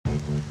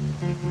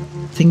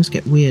Things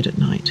get weird at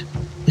night,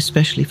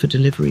 especially for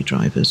delivery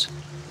drivers.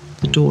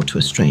 The door to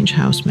a strange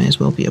house may as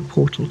well be a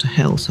portal to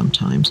hell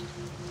sometimes.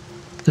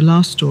 The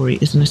last story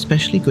is an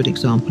especially good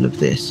example of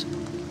this.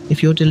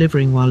 If you're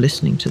delivering while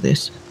listening to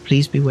this,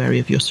 please be wary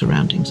of your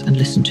surroundings and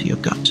listen to your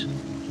gut.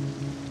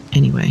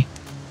 Anyway,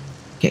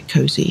 get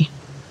cozy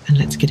and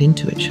let's get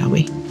into it, shall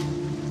we?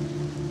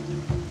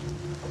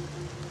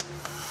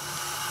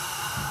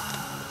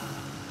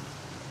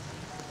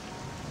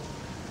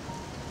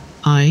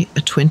 I, a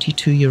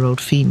 22-year-old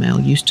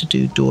female, used to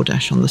do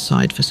Doordash on the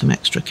side for some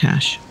extra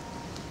cash.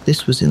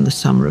 This was in the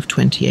summer of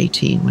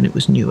 2018 when it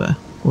was newer,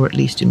 or at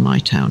least in my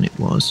town it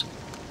was.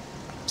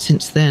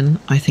 Since then,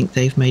 I think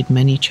they've made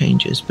many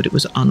changes, but it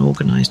was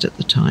unorganized at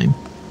the time.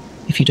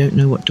 If you don't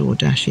know what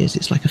Doordash is,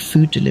 it's like a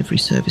food delivery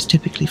service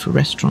typically for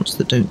restaurants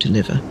that don't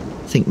deliver.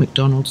 Think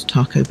McDonald's,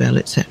 Taco Bell,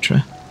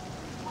 etc.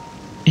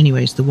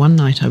 Anyways, the one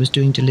night I was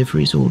doing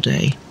deliveries all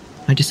day,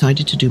 I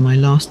decided to do my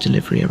last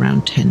delivery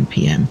around 10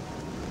 p.m.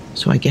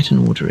 So I get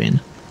an order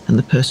in, and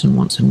the person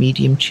wants a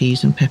medium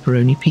cheese and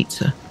pepperoni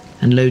pizza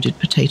and loaded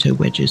potato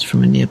wedges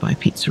from a nearby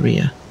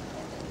pizzeria.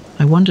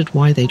 I wondered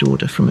why they'd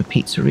order from a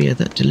pizzeria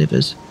that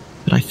delivers,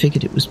 but I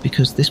figured it was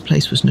because this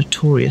place was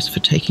notorious for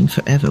taking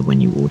forever when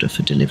you order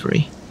for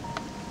delivery.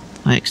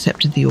 I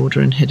accepted the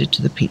order and headed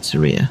to the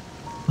pizzeria.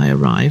 I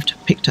arrived,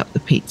 picked up the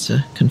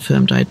pizza,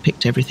 confirmed I had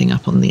picked everything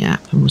up on the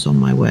app and was on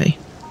my way.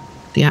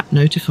 The app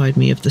notified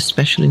me of the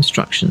special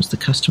instructions the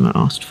customer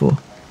asked for,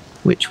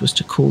 which was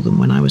to call them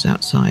when I was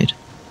outside.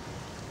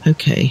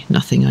 Okay,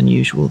 nothing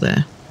unusual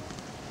there.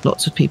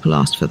 Lots of people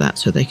asked for that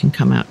so they can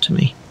come out to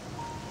me.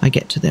 I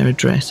get to their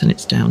address and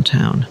it's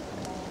downtown.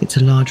 It's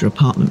a larger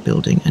apartment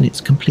building and it's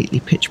completely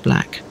pitch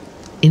black.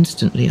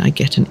 Instantly I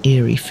get an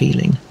eerie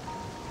feeling.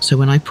 So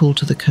when I pull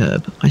to the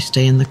curb, I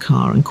stay in the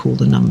car and call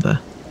the number.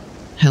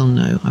 Hell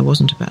no, I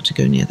wasn't about to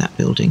go near that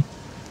building.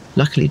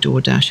 Luckily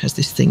Doordash has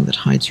this thing that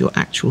hides your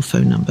actual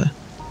phone number.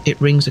 It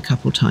rings a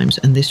couple times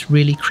and this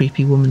really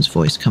creepy woman's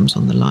voice comes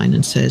on the line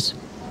and says,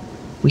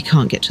 "We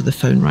can't get to the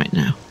phone right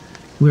now.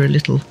 We're a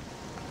little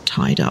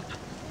tied up,"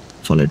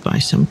 followed by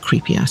some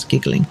creepy-ass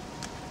giggling.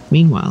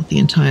 Meanwhile, the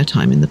entire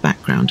time in the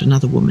background,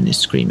 another woman is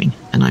screaming,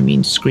 and I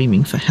mean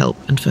screaming for help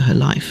and for her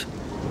life.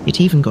 It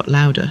even got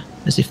louder,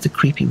 as if the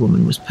creepy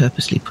woman was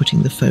purposely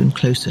putting the phone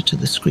closer to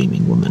the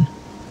screaming woman.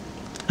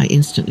 I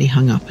instantly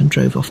hung up and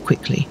drove off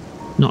quickly,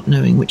 not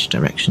knowing which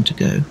direction to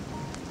go.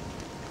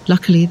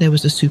 Luckily, there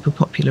was a super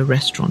popular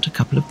restaurant a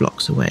couple of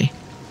blocks away.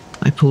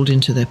 I pulled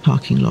into their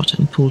parking lot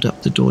and pulled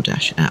up the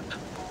Doordash app.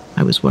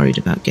 I was worried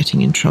about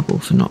getting in trouble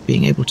for not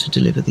being able to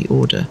deliver the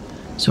order,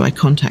 so I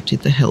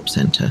contacted the help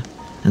center,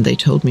 and they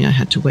told me I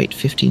had to wait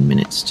 15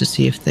 minutes to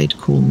see if they'd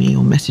call me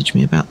or message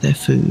me about their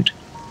food.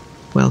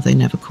 Well, they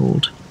never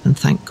called, and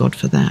thank God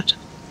for that.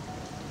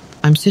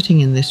 I'm sitting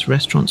in this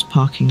restaurant's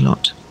parking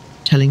lot,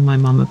 telling my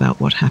mum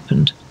about what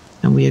happened,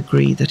 and we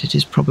agree that it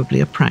is probably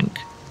a prank.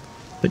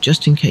 But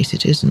just in case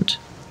it isn't,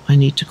 I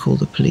need to call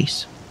the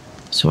police.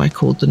 So I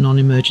called the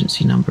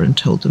non-emergency number and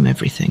told them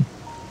everything.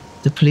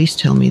 The police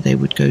tell me they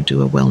would go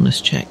do a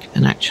wellness check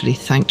and actually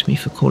thanked me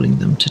for calling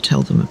them to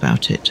tell them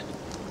about it.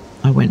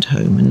 I went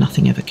home and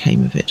nothing ever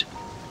came of it,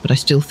 but I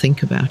still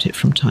think about it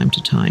from time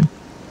to time.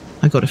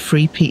 I got a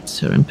free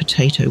pizza and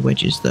potato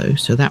wedges though,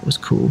 so that was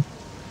cool.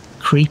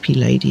 Creepy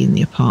lady in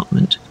the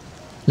apartment.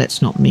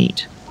 Let's not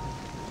meet.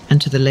 And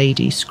to the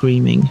lady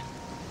screaming,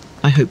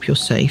 "I hope you're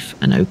safe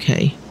and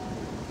okay."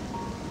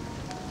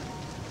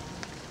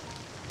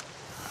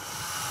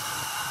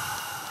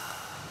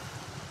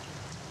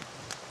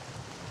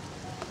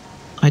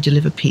 I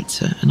deliver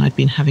pizza and I'd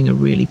been having a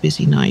really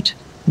busy night,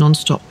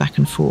 non-stop back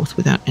and forth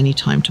without any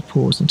time to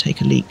pause and take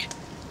a leak.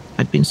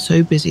 I'd been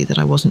so busy that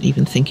I wasn't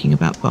even thinking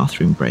about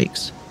bathroom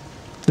breaks.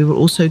 We were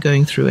also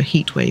going through a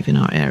heat wave in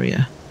our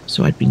area,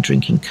 so I'd been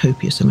drinking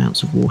copious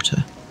amounts of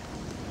water.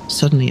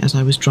 Suddenly, as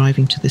I was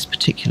driving to this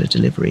particular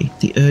delivery,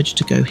 the urge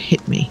to go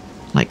hit me,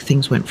 like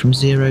things went from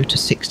 0 to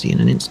 60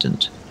 in an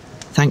instant.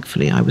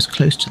 Thankfully, I was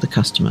close to the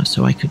customer,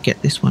 so I could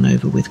get this one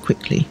over with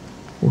quickly,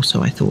 or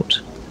so I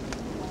thought.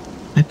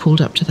 I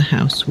pulled up to the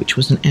house, which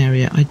was an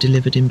area I'd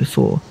delivered in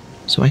before,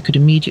 so I could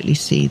immediately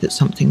see that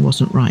something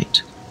wasn't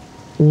right.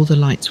 All the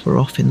lights were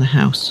off in the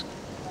house,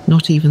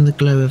 not even the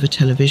glow of a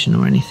television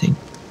or anything.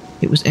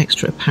 It was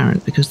extra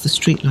apparent because the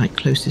street light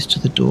closest to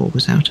the door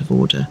was out of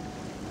order,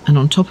 and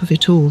on top of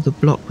it all, the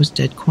block was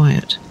dead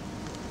quiet.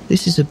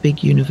 This is a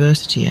big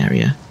university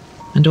area,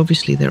 and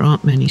obviously there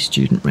aren't many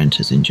student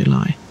renters in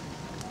July,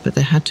 but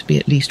there had to be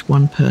at least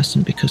one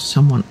person because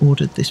someone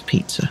ordered this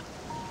pizza.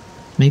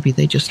 Maybe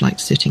they just liked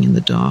sitting in the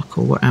dark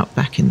or were out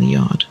back in the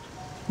yard.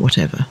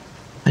 Whatever.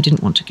 I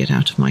didn't want to get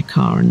out of my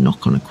car and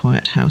knock on a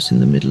quiet house in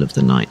the middle of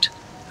the night,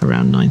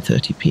 around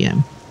 9:30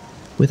 p.m,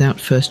 without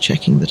first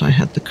checking that I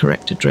had the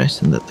correct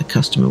address and that the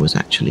customer was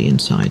actually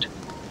inside.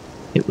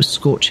 It was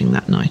scorching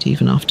that night,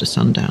 even after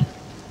sundown.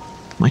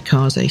 My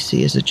car's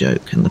AC is a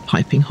joke, and the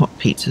piping hot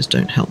pizzas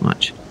don't help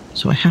much,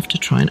 so I have to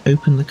try and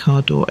open the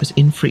car door as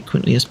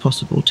infrequently as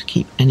possible to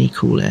keep any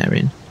cool air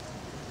in.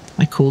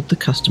 I called the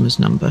customer's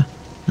number,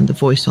 and the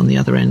voice on the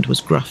other end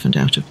was gruff and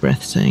out of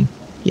breath, saying,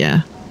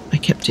 Yeah, I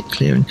kept it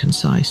clear and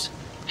concise.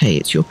 Hey,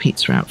 it's your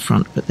pizza out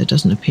front, but there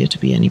doesn't appear to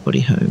be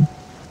anybody home.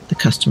 The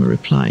customer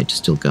replied,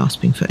 still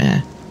gasping for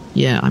air.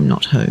 Yeah, I'm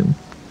not home.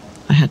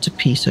 I had to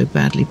pee so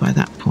badly by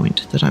that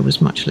point that I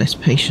was much less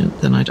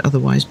patient than I'd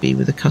otherwise be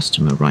with a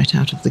customer right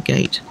out of the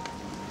gate.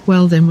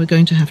 Well, then we're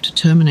going to have to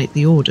terminate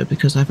the order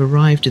because I've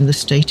arrived in the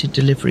stated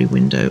delivery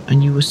window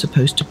and you were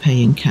supposed to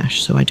pay in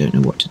cash, so I don't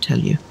know what to tell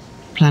you.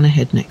 Plan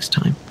ahead next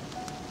time.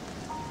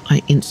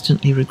 I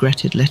instantly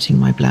regretted letting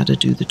my bladder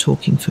do the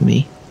talking for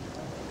me.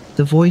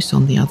 The voice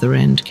on the other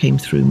end came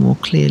through more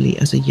clearly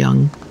as a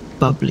young,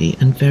 bubbly,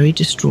 and very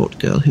distraught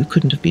girl who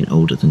couldn't have been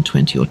older than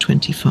 20 or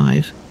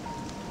 25.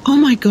 Oh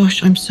my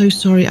gosh, I'm so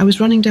sorry. I was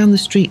running down the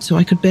street so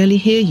I could barely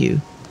hear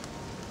you.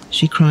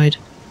 She cried,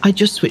 I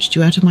just switched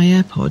you out of my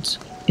AirPods.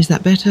 Is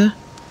that better?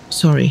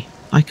 Sorry,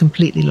 I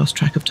completely lost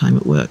track of time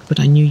at work, but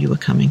I knew you were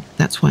coming.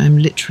 That's why I'm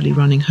literally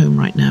running home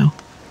right now.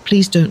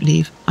 Please don't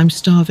leave. I'm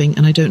starving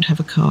and I don't have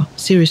a car.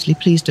 Seriously,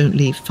 please don't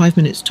leave. 5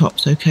 minutes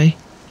tops, okay?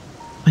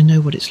 I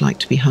know what it's like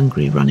to be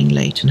hungry, running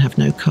late and have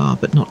no car,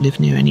 but not live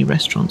near any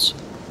restaurants.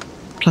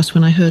 Plus,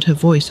 when I heard her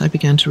voice, I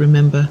began to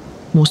remember,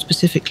 more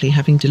specifically,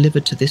 having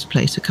delivered to this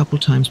place a couple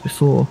times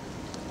before,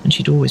 and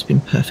she'd always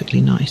been perfectly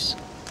nice.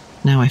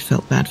 Now I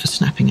felt bad for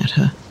snapping at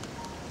her.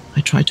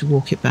 I tried to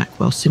walk it back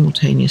while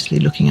simultaneously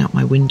looking out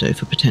my window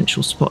for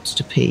potential spots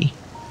to pee.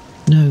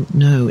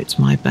 No, it's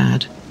my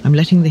bad. I'm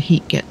letting the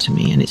heat get to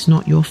me, and it's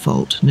not your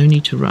fault. No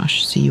need to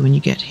rush. See you when you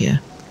get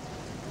here.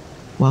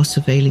 While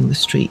surveilling the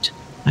street,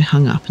 I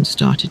hung up and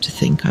started to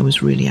think I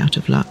was really out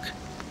of luck.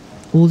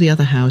 All the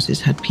other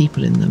houses had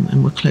people in them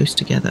and were close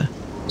together,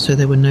 so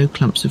there were no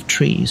clumps of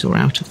trees or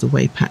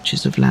out-of-the-way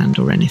patches of land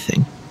or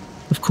anything.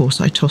 Of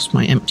course, I tossed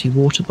my empty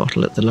water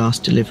bottle at the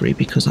last delivery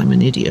because I'm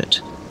an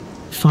idiot.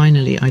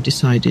 Finally, I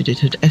decided it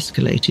had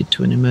escalated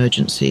to an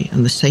emergency,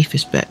 and the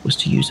safest bet was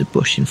to use a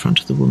bush in front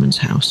of the woman's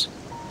house.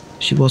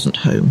 She wasn't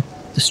home.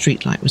 The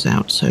streetlight was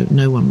out, so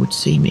no one would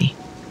see me.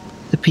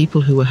 The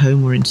people who were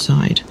home were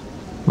inside.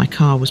 My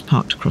car was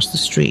parked across the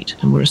street,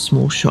 and we're a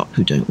small shop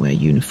who don't wear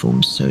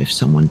uniforms, so if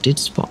someone did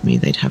spot me,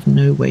 they'd have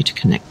no way to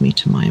connect me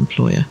to my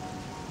employer.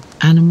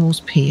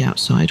 Animals pee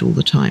outside all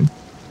the time.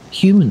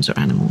 Humans are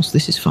animals,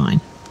 this is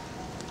fine.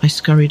 I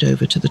scurried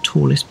over to the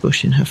tallest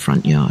bush in her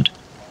front yard.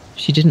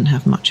 She didn't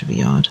have much of a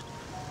yard,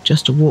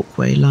 just a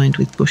walkway lined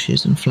with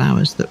bushes and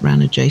flowers that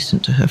ran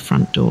adjacent to her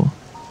front door.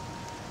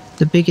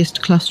 The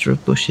biggest cluster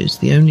of bushes,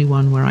 the only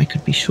one where I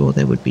could be sure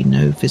there would be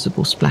no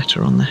visible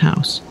splatter on the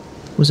house,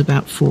 was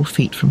about 4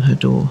 feet from her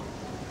door.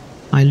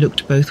 I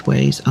looked both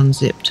ways,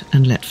 unzipped,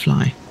 and let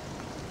fly.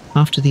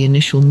 After the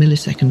initial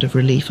millisecond of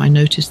relief, I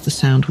noticed the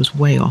sound was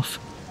way off,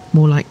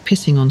 more like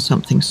pissing on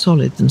something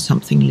solid than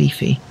something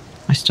leafy.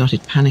 I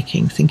started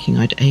panicking, thinking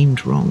I'd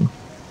aimed wrong.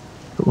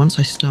 But once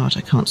I start,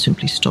 I can't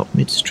simply stop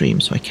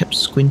midstream, so I kept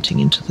squinting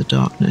into the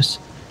darkness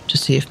to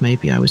see if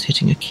maybe I was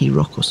hitting a key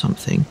rock or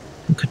something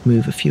and could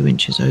move a few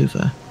inches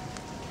over.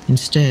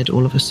 Instead,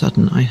 all of a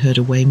sudden, I heard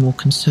a way more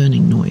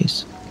concerning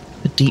noise.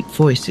 A deep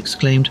voice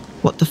exclaimed,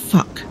 "What the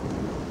fuck?"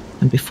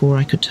 And before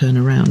I could turn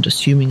around,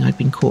 assuming I'd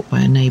been caught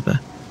by a neighbour,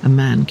 a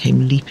man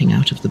came leaping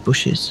out of the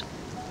bushes.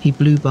 He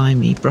blew by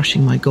me,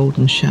 brushing my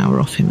golden shower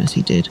off him as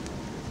he did.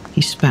 He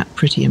spat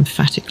pretty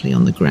emphatically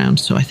on the ground,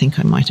 so I think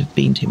I might have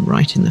beamed him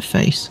right in the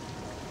face.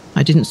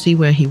 I didn't see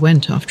where he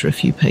went after a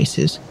few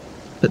paces,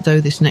 but though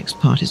this next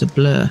part is a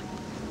blur,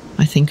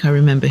 I think I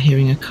remember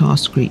hearing a car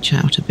screech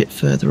out a bit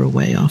further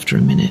away after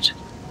a minute.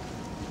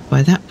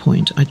 By that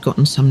point, I'd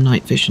gotten some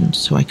night vision,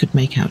 so I could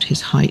make out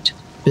his height,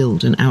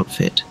 build, and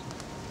outfit,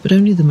 but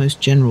only the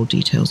most general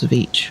details of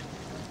each.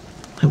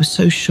 I was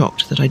so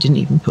shocked that I didn't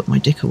even put my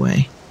dick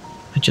away.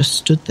 I just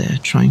stood there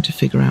trying to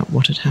figure out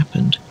what had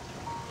happened.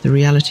 The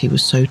reality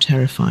was so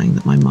terrifying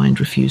that my mind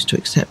refused to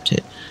accept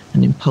it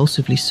and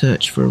impulsively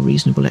searched for a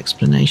reasonable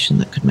explanation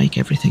that could make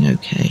everything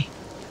okay.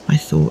 I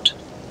thought,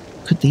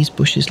 could these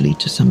bushes lead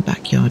to some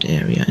backyard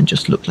area and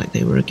just look like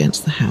they were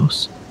against the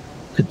house?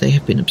 Could they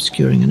have been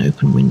obscuring an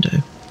open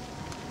window?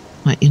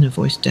 My inner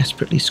voice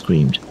desperately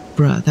screamed,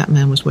 "Bruh, that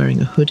man was wearing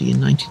a hoodie in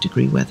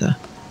 90-degree weather.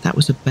 That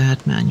was a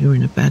bad man. You're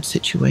in a bad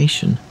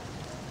situation."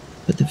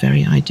 But the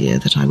very idea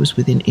that I was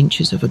within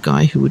inches of a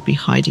guy who would be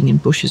hiding in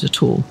bushes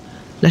at all,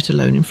 let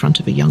alone in front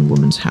of a young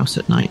woman's house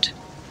at night,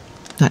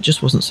 that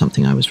just wasn't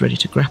something I was ready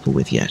to grapple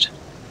with yet.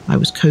 I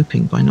was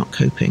coping by not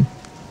coping.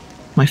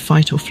 My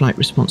fight or flight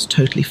response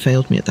totally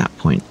failed me at that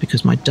point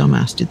because my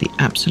dumbass did the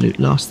absolute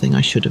last thing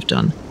I should have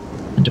done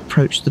and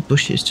approached the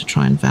bushes to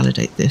try and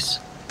validate this.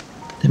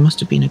 There must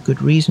have been a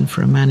good reason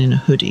for a man in a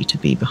hoodie to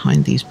be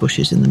behind these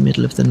bushes in the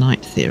middle of the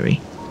night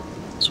theory.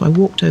 So I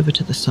walked over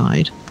to the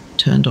side,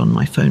 turned on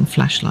my phone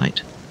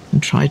flashlight,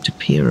 and tried to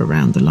peer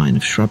around the line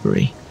of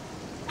shrubbery.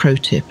 Pro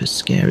tip, as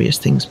scary as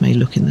things may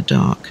look in the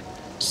dark,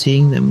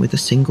 seeing them with a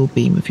single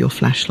beam of your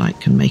flashlight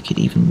can make it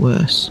even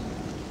worse.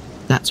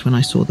 That's when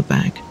I saw the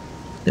bag.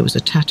 There was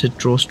a tattered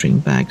drawstring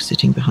bag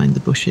sitting behind the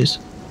bushes,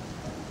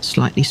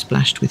 slightly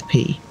splashed with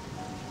pee.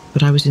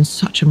 But I was in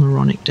such a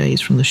moronic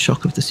daze from the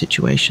shock of the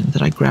situation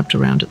that I grabbed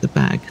around at the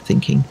bag,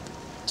 thinking,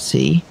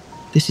 "See,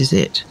 this is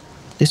it.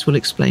 This will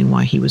explain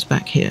why he was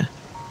back here."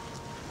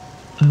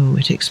 Oh,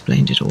 it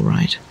explained it all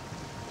right.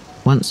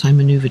 Once I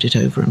maneuvered it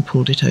over and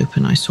pulled it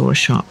open, I saw a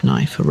sharp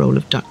knife, a roll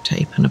of duct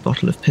tape, and a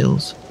bottle of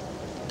pills.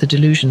 The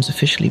delusions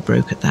officially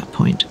broke at that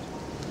point,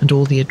 and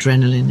all the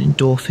adrenaline,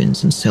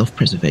 endorphins, and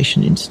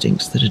self-preservation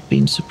instincts that had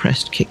been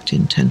suppressed kicked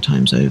in 10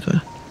 times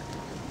over.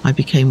 I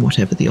became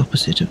whatever the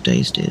opposite of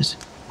dazed is.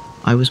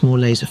 I was more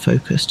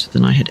laser-focused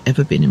than I had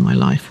ever been in my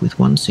life, with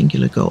one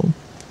singular goal: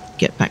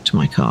 get back to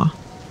my car.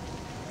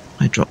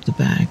 I dropped the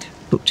bag,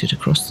 booked it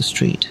across the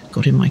street,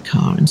 got in my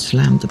car, and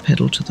slammed the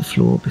pedal to the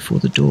floor before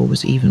the door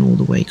was even all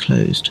the way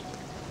closed.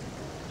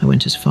 I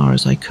went as far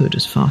as I could,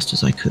 as fast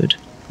as I could,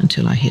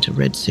 until I hit a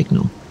red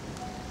signal.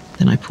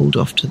 Then I pulled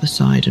off to the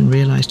side and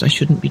realized I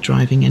shouldn't be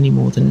driving any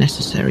more than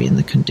necessary in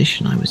the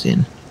condition I was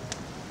in.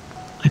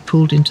 I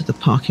pulled into the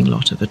parking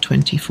lot of a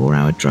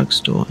 24-hour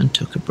drugstore and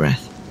took a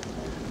breath.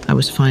 I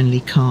was finally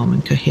calm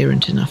and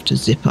coherent enough to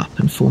zip up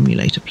and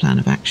formulate a plan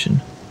of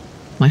action.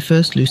 My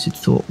first lucid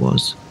thought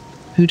was,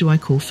 who do I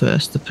call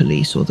first, the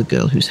police or the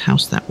girl whose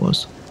house that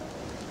was?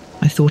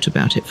 I thought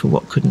about it for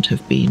what couldn't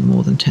have been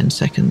more than 10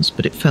 seconds,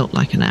 but it felt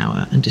like an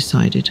hour, and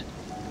decided,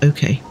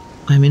 okay,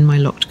 I'm in my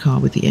locked car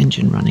with the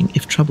engine running.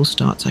 If trouble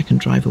starts, I can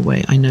drive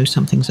away. I know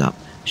something's up.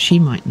 She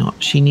might not.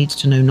 She needs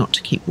to know not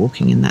to keep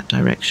walking in that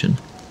direction.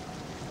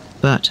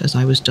 But as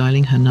I was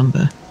dialing her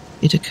number,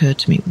 it occurred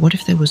to me, what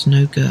if there was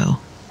no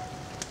girl?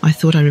 I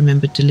thought I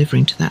remembered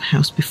delivering to that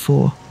house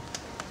before.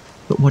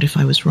 But what if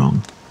I was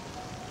wrong?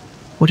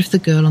 What if the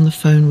girl on the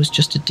phone was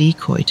just a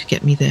decoy to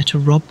get me there to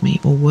rob me,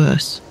 or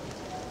worse?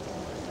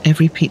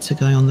 Every pizza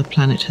guy on the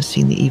planet has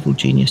seen the Evil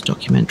Genius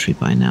documentary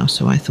by now,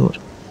 so I thought,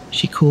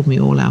 she called me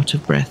all out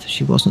of breath.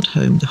 She wasn't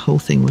home. The whole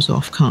thing was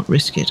off. Can't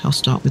risk it. I'll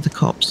start with the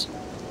cops.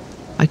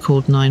 I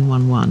called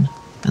 911,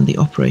 and the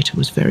operator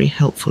was very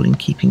helpful in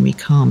keeping me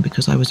calm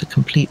because I was a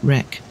complete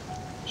wreck.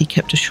 He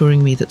kept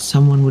assuring me that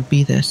someone would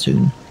be there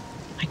soon.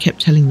 I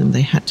kept telling them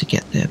they had to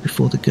get there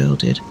before the girl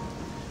did.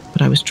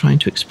 But I was trying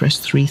to express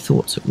 3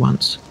 thoughts at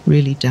once,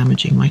 really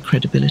damaging my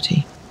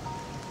credibility.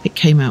 It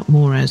came out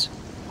more as,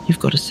 you've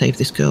got to save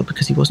this girl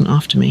because he wasn't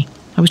after me.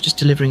 I was just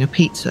delivering a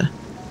pizza.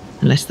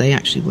 Unless they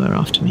actually were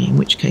after me, in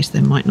which case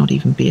there might not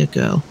even be a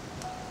girl.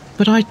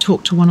 But I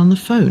talked to one on the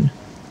phone.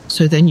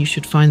 So then you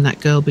should find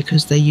that girl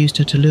because they used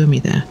her to lure me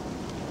there.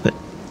 But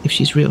if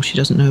she's real, she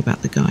doesn't know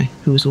about the guy,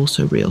 who is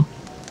also real.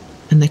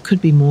 And there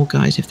could be more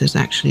guys if there's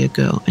actually a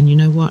girl. And you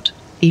know what?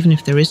 Even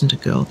if there isn't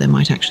a girl, there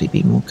might actually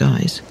be more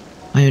guys.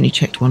 I only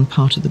checked one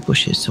part of the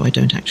bushes, so I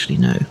don't actually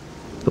know.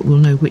 But we'll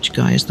know which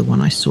guy is the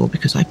one I saw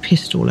because I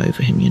pissed all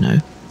over him, you know.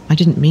 I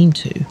didn't mean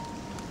to.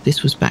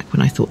 This was back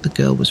when I thought the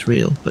girl was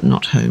real, but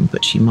not home,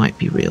 but she might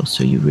be real,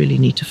 so you really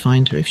need to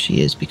find her if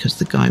she is because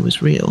the guy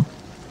was real.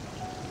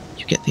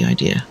 You get the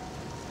idea.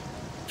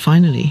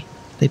 Finally,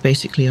 they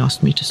basically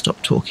asked me to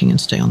stop talking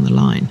and stay on the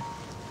line.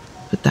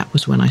 But that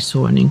was when I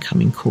saw an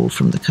incoming call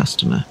from the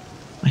customer.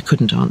 I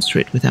couldn't answer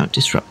it without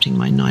disrupting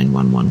my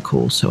 911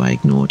 call, so I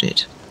ignored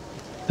it.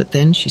 But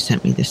then she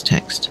sent me this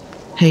text.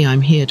 Hey,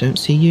 I'm here, don't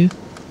see you?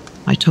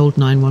 I told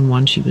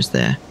 911 she was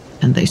there,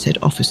 and they said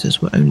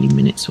officers were only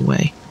minutes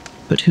away.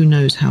 But who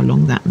knows how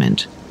long that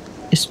meant,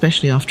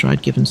 especially after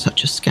I'd given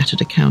such a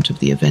scattered account of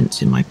the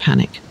events in my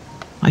panic.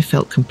 I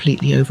felt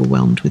completely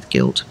overwhelmed with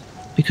guilt,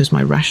 because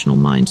my rational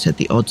mind said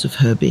the odds of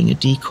her being a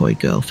decoy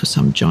girl for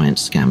some giant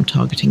scam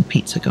targeting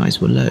pizza guys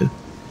were low,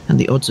 and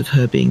the odds of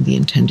her being the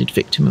intended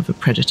victim of a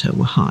predator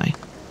were high.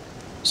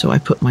 So I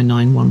put my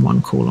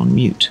 911 call on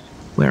mute,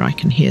 where I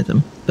can hear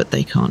them, but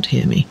they can't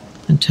hear me,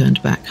 and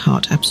turned back,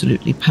 heart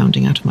absolutely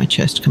pounding out of my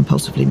chest,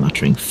 compulsively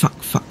muttering,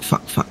 fuck, fuck,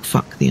 fuck, fuck,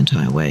 fuck, the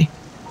entire way.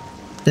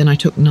 Then I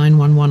took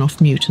 911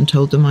 off mute and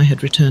told them I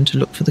had returned to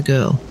look for the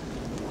girl.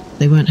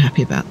 They weren't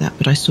happy about that,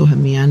 but I saw her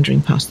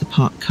meandering past the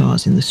parked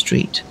cars in the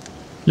street,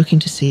 looking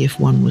to see if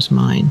one was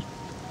mine,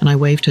 and I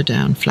waved her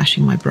down,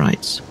 flashing my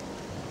brights.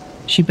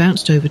 She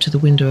bounced over to the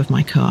window of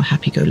my car,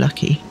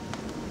 happy-go-lucky.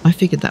 I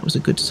figured that was a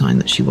good sign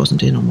that she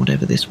wasn't in on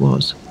whatever this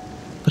was,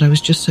 but I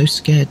was just so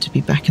scared to be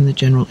back in the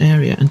general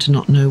area and to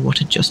not know what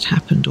had just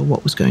happened or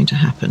what was going to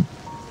happen.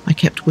 I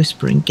kept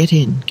whispering, get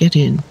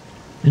in,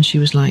 and she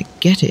was like,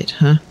 get it,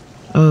 huh?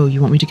 Oh,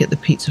 you want me to get the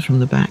pizza from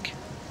the back?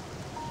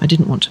 I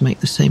didn't want to make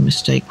the same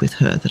mistake with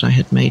her that I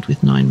had made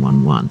with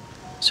 911,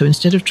 so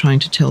instead of trying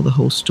to tell the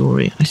whole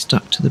story, I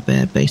stuck to the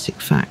bare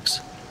basic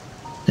facts.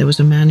 There was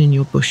a man in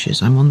your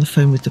bushes. I'm on the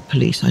phone with the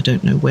police. I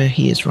don't know where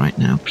he is right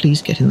now.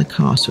 Please get in the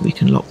car so we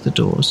can lock the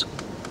doors.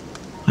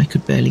 I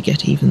could barely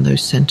get even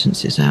those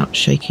sentences out,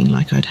 shaking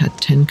like I'd had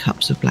 10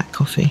 cups of black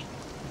coffee.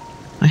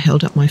 I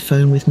held up my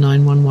phone with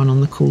 911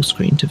 on the call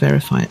screen to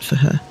verify it for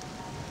her.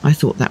 I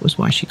thought that was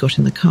why she got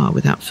in the car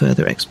without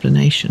further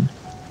explanation,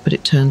 but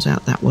it turns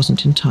out that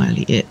wasn't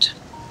entirely it.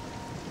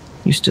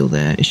 You still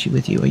there? Is she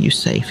with you? Are you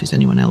safe? Is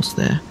anyone else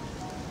there?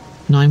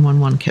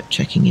 911 kept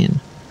checking in,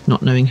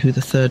 not knowing who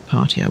the third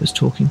party I was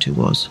talking to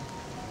was.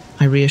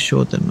 I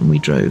reassured them and we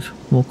drove,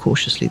 more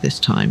cautiously this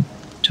time,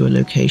 to a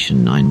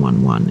location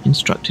 911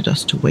 instructed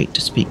us to wait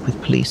to speak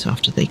with police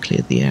after they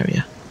cleared the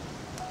area.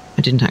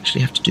 I didn't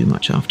actually have to do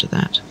much after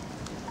that.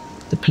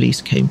 The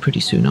police came pretty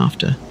soon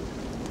after.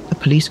 A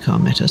police car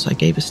met us. I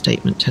gave a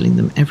statement telling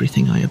them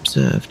everything I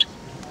observed,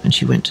 and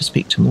she went to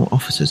speak to more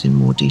officers in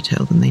more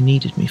detail than they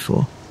needed me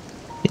for.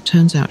 It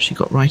turns out she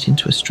got right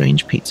into a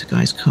strange pizza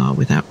guy's car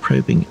without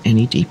probing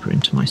any deeper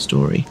into my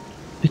story,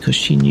 because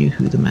she knew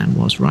who the man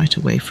was right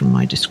away from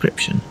my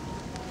description.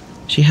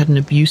 She had an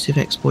abusive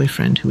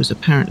ex-boyfriend who was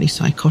apparently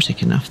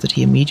psychotic enough that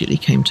he immediately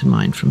came to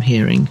mind from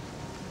hearing,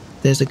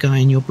 "There's a guy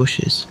in your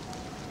bushes."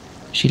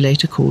 She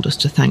later called us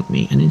to thank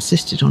me and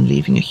insisted on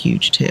leaving a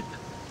huge tip.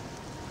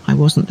 I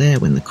wasn't there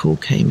when the call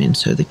came in,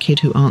 so the kid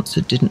who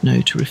answered didn't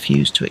know to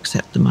refuse to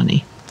accept the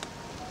money.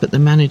 But the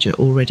manager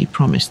already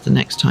promised the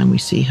next time we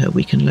see her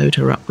we can load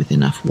her up with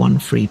enough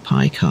one-free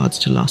pie cards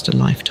to last a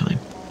lifetime.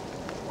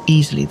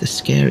 Easily the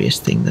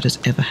scariest thing that has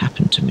ever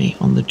happened to me,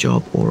 on the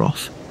job or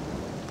off.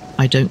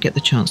 I don't get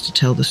the chance to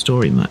tell the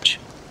story much,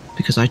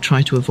 because I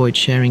try to avoid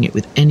sharing it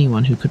with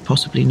anyone who could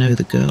possibly know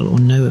the girl or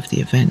know of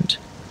the event,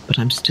 but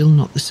I'm still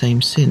not the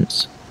same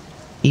since.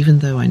 Even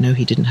though I know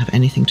he didn't have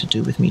anything to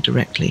do with me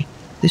directly,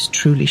 this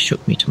truly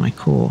shook me to my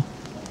core.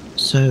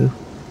 So,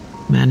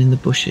 man in the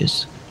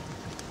bushes,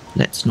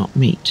 let's not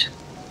meet.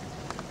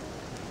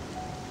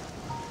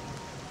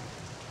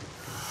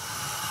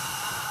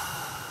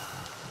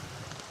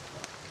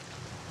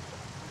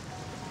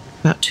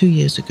 About 2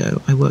 years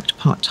ago, I worked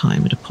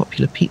part-time at a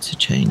popular pizza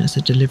chain as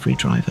a delivery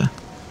driver.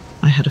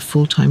 I had a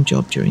full-time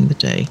job during the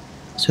day,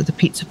 so the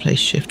pizza place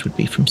shift would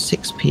be from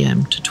 6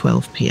 p.m. to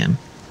 12 p.m.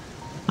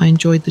 I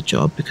enjoyed the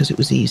job because it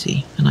was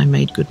easy, and I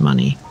made good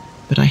money,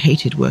 but I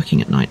hated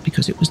working at night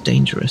because it was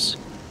dangerous.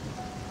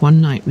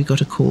 One night we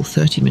got a call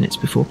 30 minutes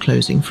before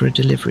closing for a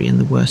delivery in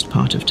the worst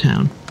part of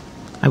town.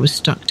 I was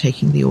stuck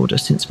taking the order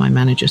since my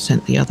manager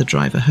sent the other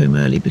driver home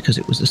early because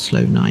it was a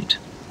slow night.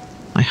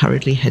 I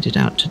hurriedly headed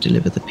out to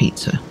deliver the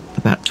pizza.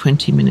 About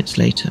 20 minutes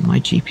later, my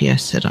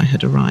GPS said I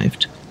had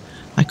arrived.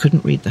 I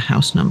couldn't read the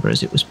house number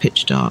as it was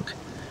pitch dark,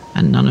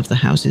 and none of the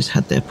houses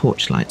had their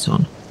porch lights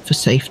on. For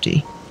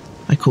safety,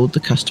 I called the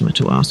customer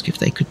to ask if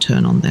they could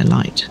turn on their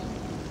light.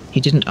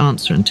 He didn't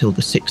answer until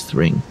the 6th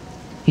ring.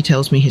 He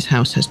tells me his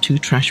house has 2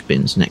 trash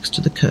bins next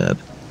to the curb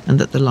and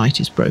that the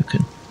light is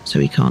broken, so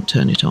he can't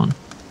turn it on.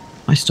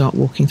 I start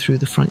walking through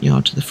the front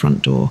yard to the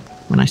front door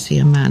when I see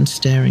a man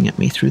staring at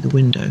me through the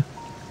window.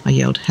 I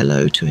yelled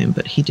hello to him,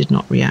 but he did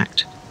not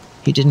react.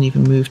 He didn't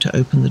even move to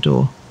open the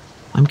door.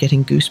 I'm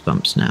getting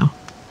goosebumps now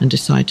and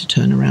decide to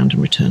turn around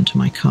and return to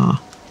my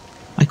car.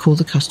 I call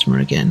the customer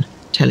again,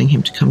 telling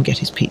him to come get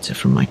his pizza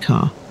from my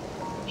car.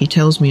 He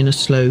tells me in a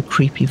slow,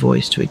 creepy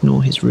voice to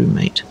ignore his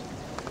roommate.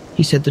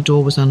 He said the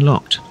door was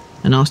unlocked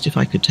and asked if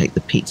I could take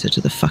the pizza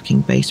to the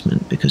fucking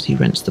basement because he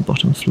rents the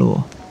bottom floor.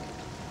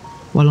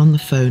 While on the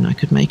phone, I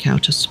could make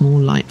out a small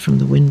light from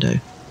the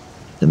window.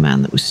 The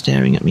man that was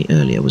staring at me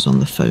earlier was on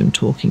the phone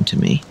talking to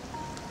me.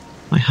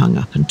 I hung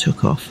up and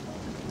took off.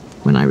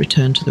 When I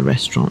returned to the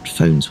restaurant,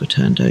 phones were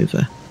turned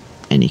over.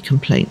 Any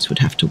complaints would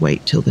have to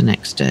wait till the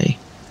next day.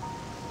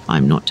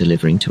 I'm not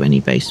delivering to any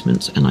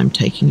basements, and I'm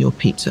taking your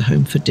pizza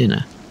home for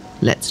dinner.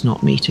 Let's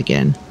not meet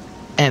again.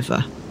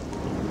 Ever.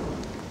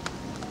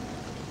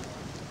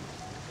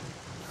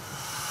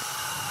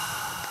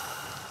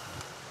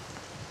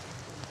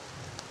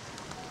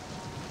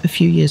 A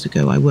few years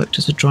ago, I worked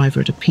as a driver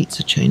at a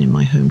pizza chain in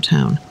my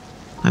hometown.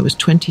 I was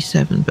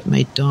 27 but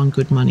made darn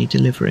good money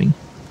delivering.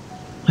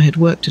 I had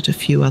worked at a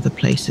few other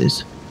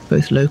places,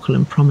 both local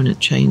and prominent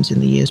chains in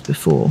the years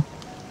before,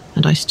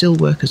 and I still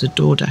work as a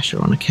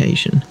Doordasher on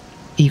occasion,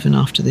 even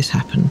after this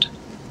happened.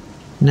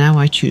 Now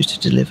I choose to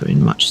deliver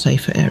in much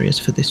safer areas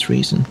for this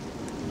reason.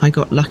 I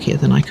got luckier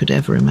than I could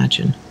ever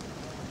imagine.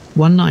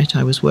 One night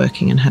I was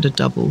working and had a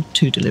double,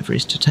 2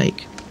 deliveries to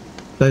take.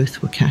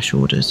 Both were cash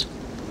orders.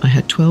 I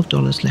had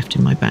 $12 left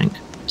in my bank.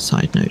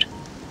 Side note,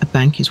 a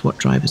bank is what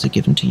drivers are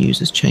given to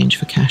use as change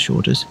for cash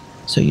orders,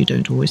 so you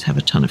don't always have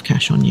a ton of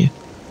cash on you.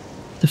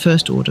 The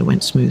first order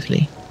went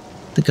smoothly.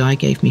 The guy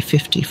gave me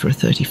 $50 for a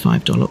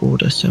 $35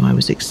 order, so I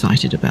was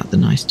excited about the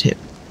nice tip.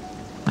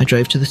 I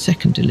drove to the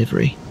second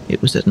delivery.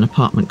 It was at an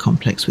apartment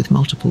complex with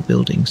multiple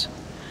buildings.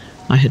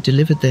 I had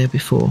delivered there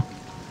before.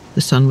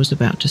 The sun was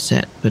about to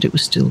set, but it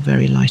was still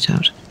very light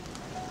out.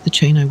 The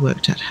chain I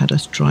worked at had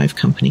us drive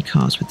company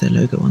cars with their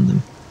logo on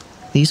them.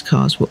 These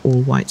cars were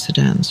all white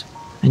sedans,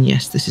 and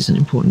yes, this is an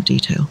important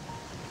detail.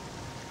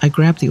 I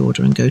grab the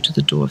order and go to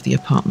the door of the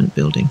apartment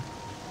building.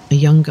 A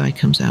young guy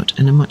comes out,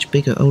 and a much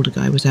bigger, older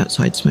guy was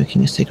outside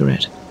smoking a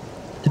cigarette.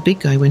 The big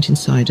guy went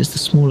inside as the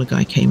smaller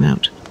guy came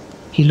out.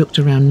 He looked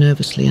around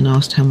nervously and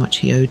asked how much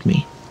he owed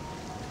me.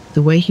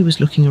 The way he was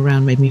looking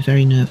around made me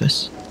very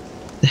nervous.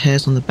 The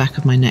hairs on the back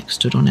of my neck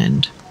stood on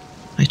end.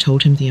 I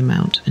told him the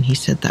amount, and he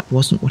said that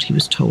wasn't what he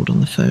was told on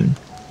the phone.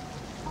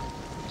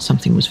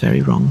 Something was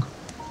very wrong.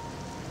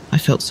 I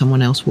felt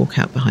someone else walk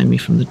out behind me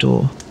from the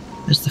door,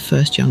 as the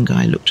first young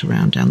guy looked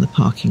around down the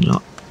parking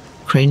lot,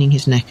 craning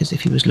his neck as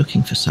if he was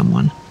looking for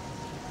someone.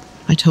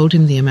 I told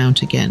him the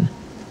amount again,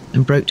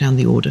 and broke down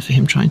the order for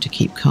him trying to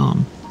keep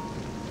calm.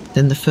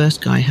 Then the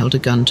first guy held a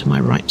gun to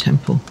my right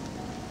temple.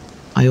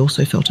 I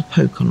also felt a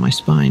poke on my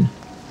spine.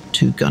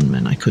 2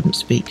 gunmen, I couldn't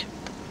speak.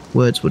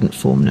 Words wouldn't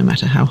form no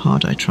matter how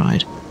hard I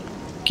tried.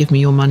 "Give me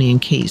your money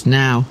and keys,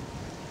 now!"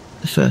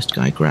 The first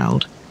guy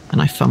growled,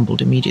 and I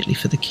fumbled immediately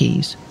for the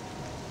keys.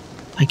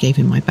 I gave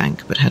him my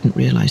bank, but hadn't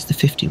realized the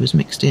 50 was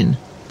mixed in.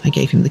 I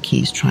gave him the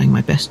keys, trying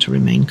my best to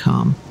remain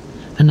calm.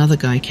 Another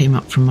guy came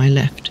up from my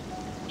left.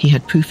 He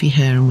had poofy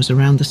hair and was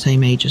around the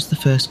same age as the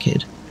first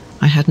kid.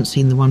 I hadn't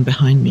seen the one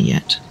behind me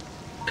yet.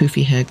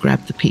 Poofy hair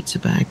grabbed the pizza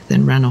bag,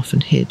 then ran off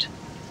and hid.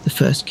 The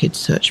first kid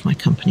searched my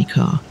company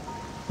car.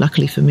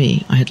 Luckily for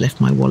me, I had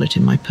left my wallet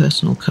in my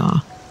personal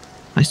car.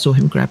 I saw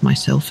him grab my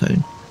cell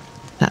phone.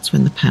 That's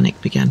when the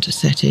panic began to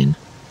set in.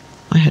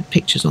 I had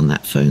pictures on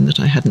that phone that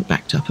I hadn't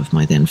backed up of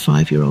my then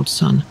 5-year-old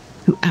son,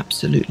 who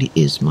absolutely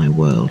is my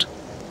world.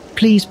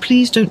 "Please,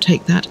 please don't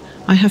take that.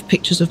 I have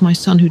pictures of my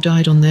son who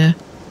died on there.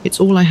 It's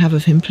all I have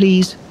of him,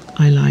 please,"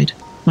 I lied.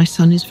 "My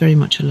son is very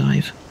much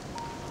alive."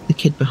 The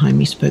kid behind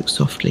me spoke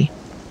softly.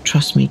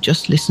 "Trust me,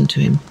 just listen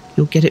to him.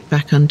 You'll get it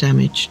back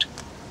undamaged.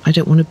 I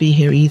don't want to be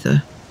here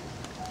either."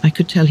 I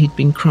could tell he'd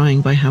been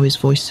crying by how his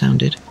voice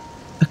sounded.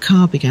 A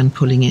car began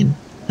pulling in,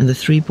 and the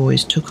 3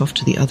 boys took off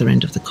to the other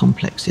end of the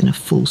complex in a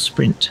full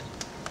sprint.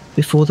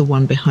 Before the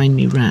one behind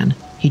me ran,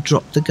 he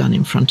dropped the gun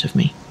in front of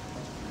me.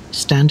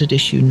 Standard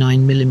issue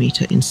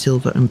 9mm in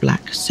silver and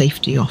black,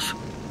 safety off,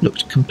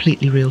 looked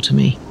completely real to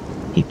me.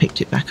 He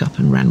picked it back up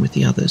and ran with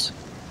the others.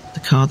 The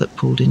car that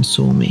pulled in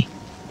saw me.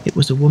 It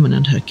was a woman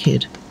and her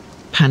kid.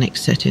 Panic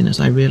set in as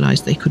I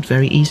realized they could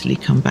very easily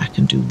come back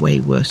and do way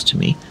worse to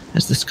me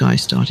as the sky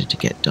started to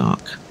get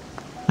dark.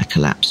 I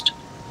collapsed.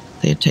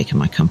 They had taken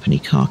my company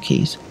car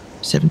keys,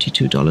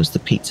 $72, the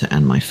pizza,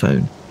 and my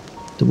phone.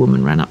 The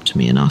woman ran up to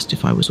me and asked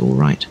if I was all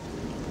right.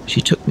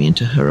 She took me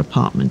into her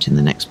apartment in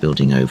the next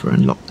building over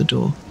and locked the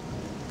door.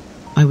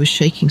 I was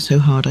shaking so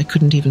hard I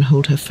couldn't even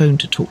hold her phone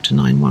to talk to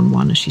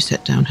 911 as she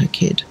set down her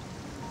kid.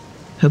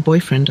 Her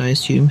boyfriend, I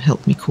assume,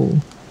 helped me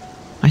call.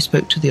 I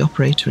spoke to the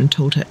operator and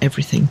told her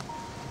everything.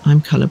 I'm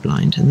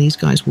colorblind, and these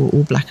guys wore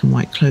all black and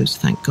white clothes,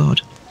 thank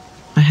God.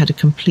 I had a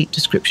complete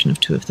description of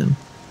 2 of them.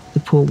 The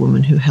poor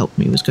woman who helped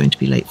me was going to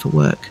be late for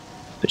work,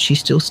 but she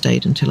still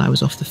stayed until I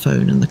was off the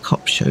phone and the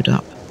cops showed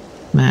up.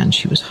 Man,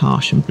 she was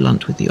harsh and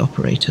blunt with the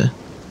operator.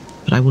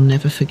 But I will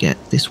never forget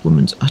this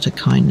woman's utter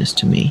kindness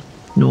to me,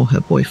 nor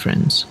her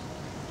boyfriend's.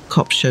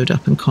 Cops showed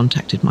up and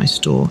contacted my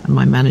store, and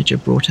my manager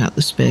brought out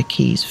the spare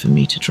keys for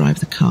me to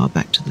drive the car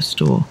back to the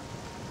store.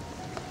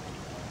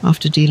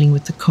 After dealing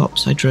with the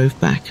cops, I drove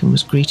back and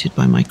was greeted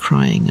by my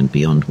crying and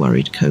beyond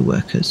worried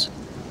co-workers.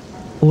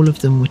 All of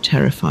them were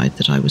terrified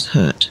that I was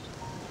hurt.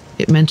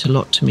 It meant a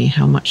lot to me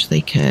how much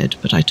they cared,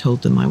 but I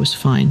told them I was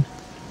fine.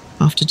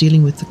 After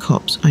dealing with the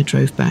cops, I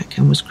drove back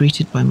and was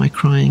greeted by my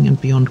crying and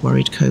beyond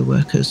worried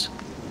co-workers.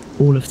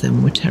 All of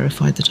them were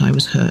terrified that I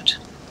was hurt.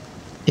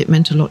 It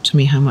meant a lot to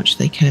me how much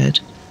they cared,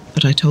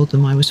 but I told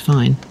them I was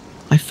fine.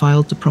 I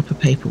filed the proper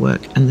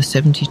paperwork and the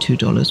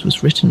 $72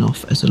 was written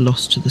off as a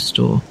loss to the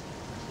store.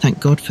 Thank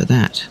God for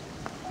that.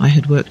 I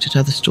had worked at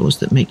other stores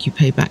that make you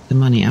pay back the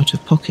money out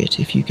of pocket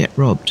if you get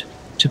robbed,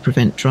 to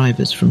prevent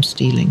drivers from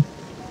stealing.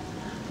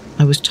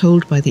 I was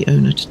told by the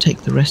owner to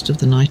take the rest of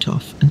the night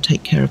off and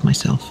take care of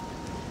myself.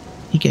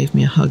 He gave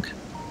me a hug.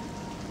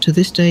 To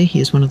this day, he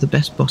is one of the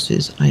best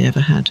bosses I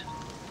ever had.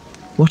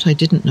 What I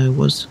didn't know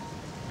was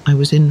I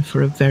was in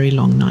for a very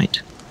long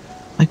night.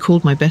 I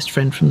called my best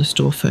friend from the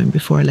store phone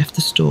before I left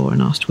the store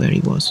and asked where he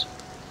was.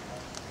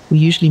 We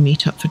usually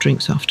meet up for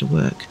drinks after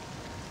work.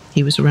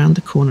 He was around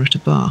the corner at a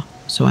bar,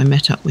 so I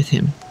met up with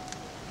him.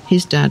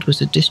 His dad was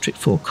a District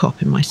 4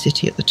 cop in my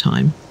city at the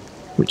time,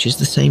 which is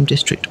the same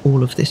district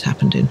all of this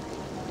happened in.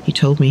 He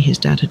told me his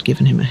dad had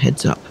given him a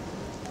heads up,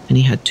 and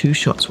he had 2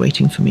 shots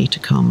waiting for me to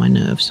calm my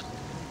nerves.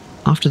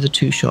 After the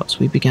 2 shots,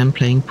 we began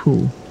playing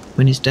pool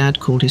when his dad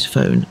called his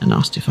phone and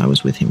asked if I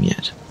was with him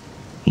yet.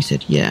 He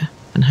said yeah,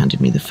 and handed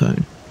me the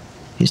phone.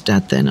 His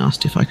dad then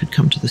asked if I could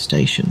come to the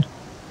station.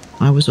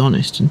 I was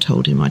honest and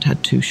told him I'd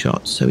had 2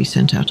 shots, so he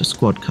sent out a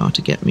squad car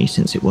to get me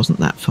since it wasn't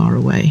that far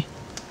away.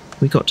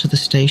 We got to the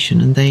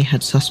station and they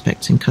had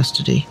suspects in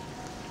custody.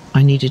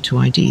 I needed to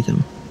ID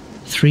them.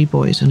 3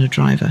 boys and a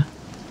driver.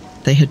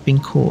 They had been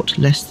caught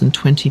less than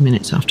 20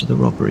 minutes after the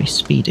robbery,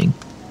 speeding.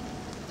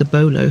 The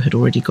bolo had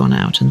already gone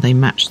out and they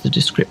matched the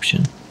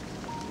description.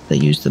 They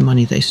used the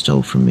money they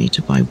stole from me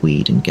to buy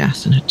weed and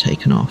gas and had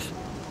taken off.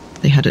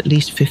 They had at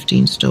least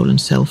 15 stolen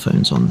cell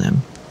phones on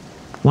them,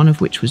 one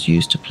of which was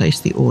used to place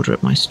the order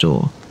at my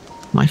store.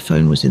 My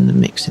phone was in the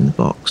mix in the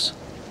box.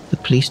 The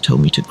police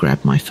told me to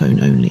grab my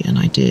phone only, and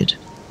I did.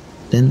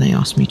 Then they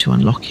asked me to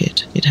unlock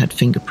it. It had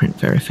fingerprint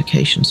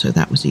verification, so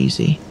that was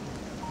easy.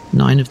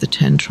 9 of the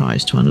 10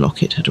 tries to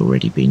unlock it had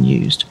already been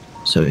used,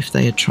 so if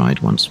they had tried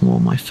once more,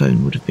 my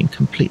phone would have been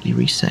completely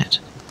reset.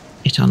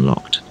 It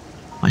unlocked.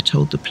 I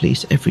told the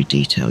police every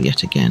detail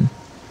yet again,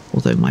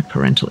 although my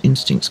parental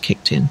instincts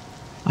kicked in.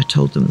 I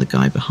told them the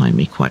guy behind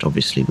me quite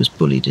obviously was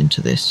bullied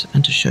into this,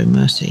 and to show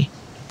mercy.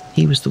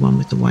 He was the one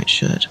with the white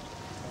shirt.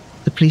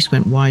 The police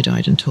went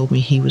wide-eyed and told me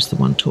he was the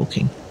one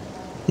talking.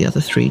 The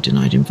other 3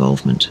 denied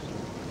involvement.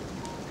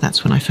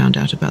 That's when I found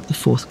out about the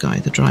 4th guy,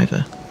 the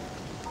driver.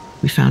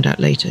 We found out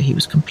later he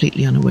was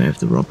completely unaware of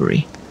the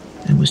robbery.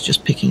 and was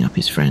just picking up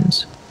his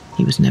friends.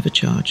 He was never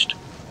charged.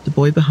 The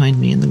boy behind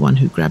me and the one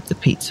who grabbed the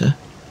pizza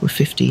were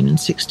 15 and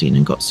 16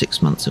 and got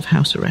 6 months of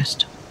house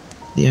arrest.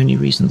 The only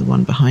reason the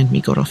one behind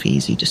me got off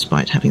easy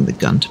despite having the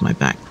gun to my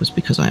back was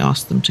because I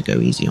asked them to go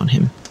easy on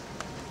him.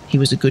 He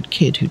was a good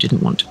kid who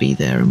didn't want to be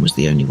there and was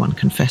the only one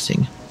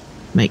confessing.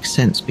 Makes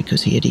sense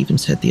because he had even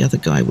said the other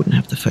guy wouldn't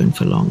have the phone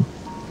for long.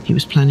 He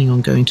was planning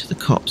on going to the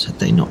cops had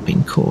they not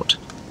been caught.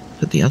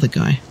 But the other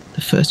guy,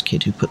 the first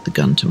kid who put the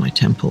gun to my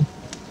temple,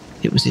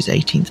 it was his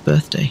 18th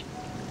birthday,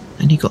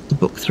 and he got the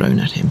book thrown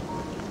at him.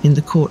 In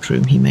the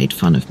courtroom, he made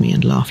fun of me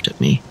and laughed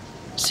at me.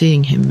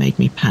 Seeing him made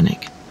me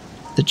panic.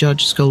 The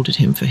judge scolded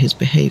him for his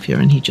behavior,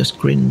 and he just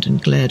grinned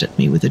and glared at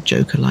me with a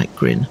Joker-like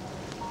grin.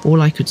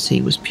 All I could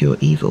see was pure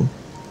evil.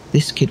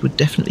 This kid would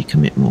definitely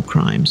commit more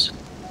crimes.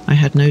 I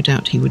had no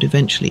doubt he would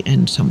eventually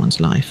end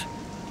someone's life.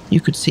 You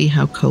could see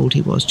how cold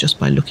he was just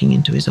by looking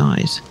into his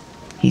eyes.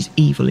 He's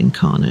evil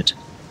incarnate.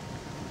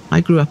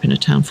 I grew up in a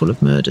town full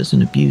of murders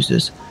and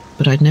abusers,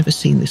 but I'd never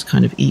seen this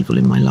kind of evil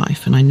in my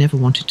life, and I never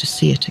wanted to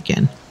see it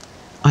again.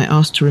 I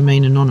asked to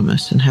remain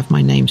anonymous and have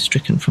my name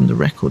stricken from the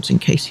records in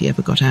case he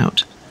ever got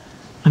out.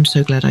 I'm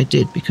so glad I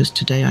did, because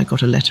today I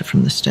got a letter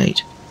from the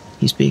state.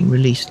 He's being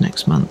released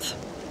next month.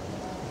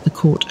 The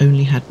court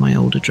only had my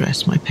old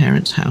address, my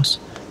parents' house,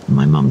 and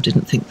my mum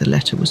didn't think the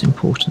letter was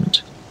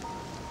important.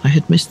 I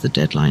had missed the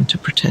deadline to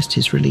protest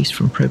his release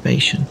from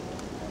probation.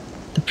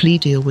 The plea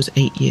deal was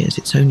 8 years,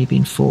 it's only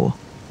been 4.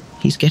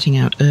 He's getting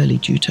out early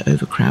due to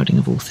overcrowding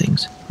of all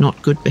things.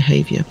 Not good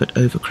behaviour, but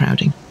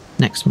overcrowding.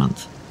 Next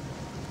month.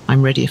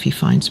 I'm ready if he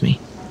finds me.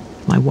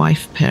 My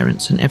wife,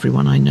 parents, and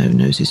everyone I know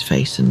knows his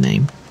face and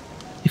name.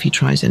 If he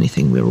tries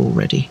anything, we're all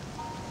ready.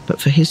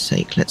 But for his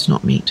sake, let's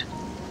not meet.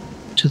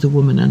 To the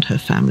woman and her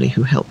family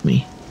who helped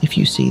me, if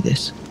you see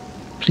this,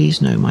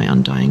 please know my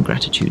undying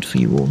gratitude for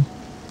you all.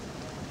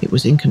 It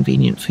was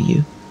inconvenient for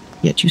you,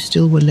 yet you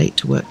still were late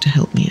to work to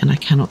help me, and I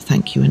cannot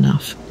thank you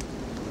enough.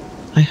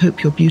 I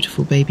hope your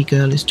beautiful baby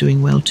girl is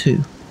doing well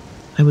too.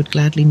 I would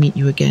gladly meet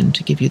you again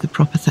to give you the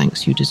proper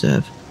thanks you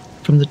deserve.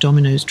 From the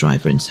Domino's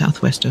driver in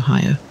Southwest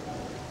Ohio.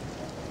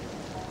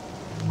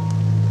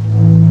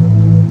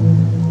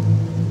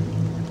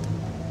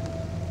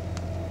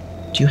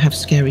 Do you have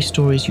scary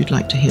stories you'd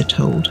like to hear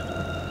told?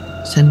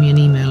 Send me an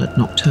email at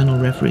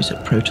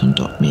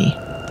nocturnalreveries@proton.me.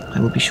 I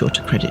will be sure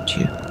to credit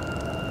you.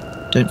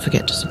 Don't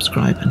forget to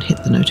subscribe and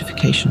hit the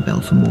notification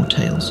bell for more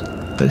tales,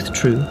 both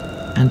true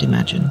and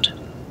imagined.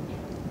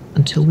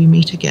 Until we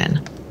meet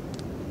again,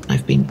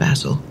 I've been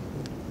Basil,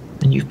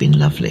 and you've been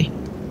lovely.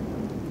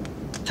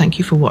 Thank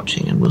you for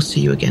watching, and we'll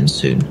see you again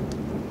soon.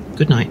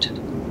 Good night.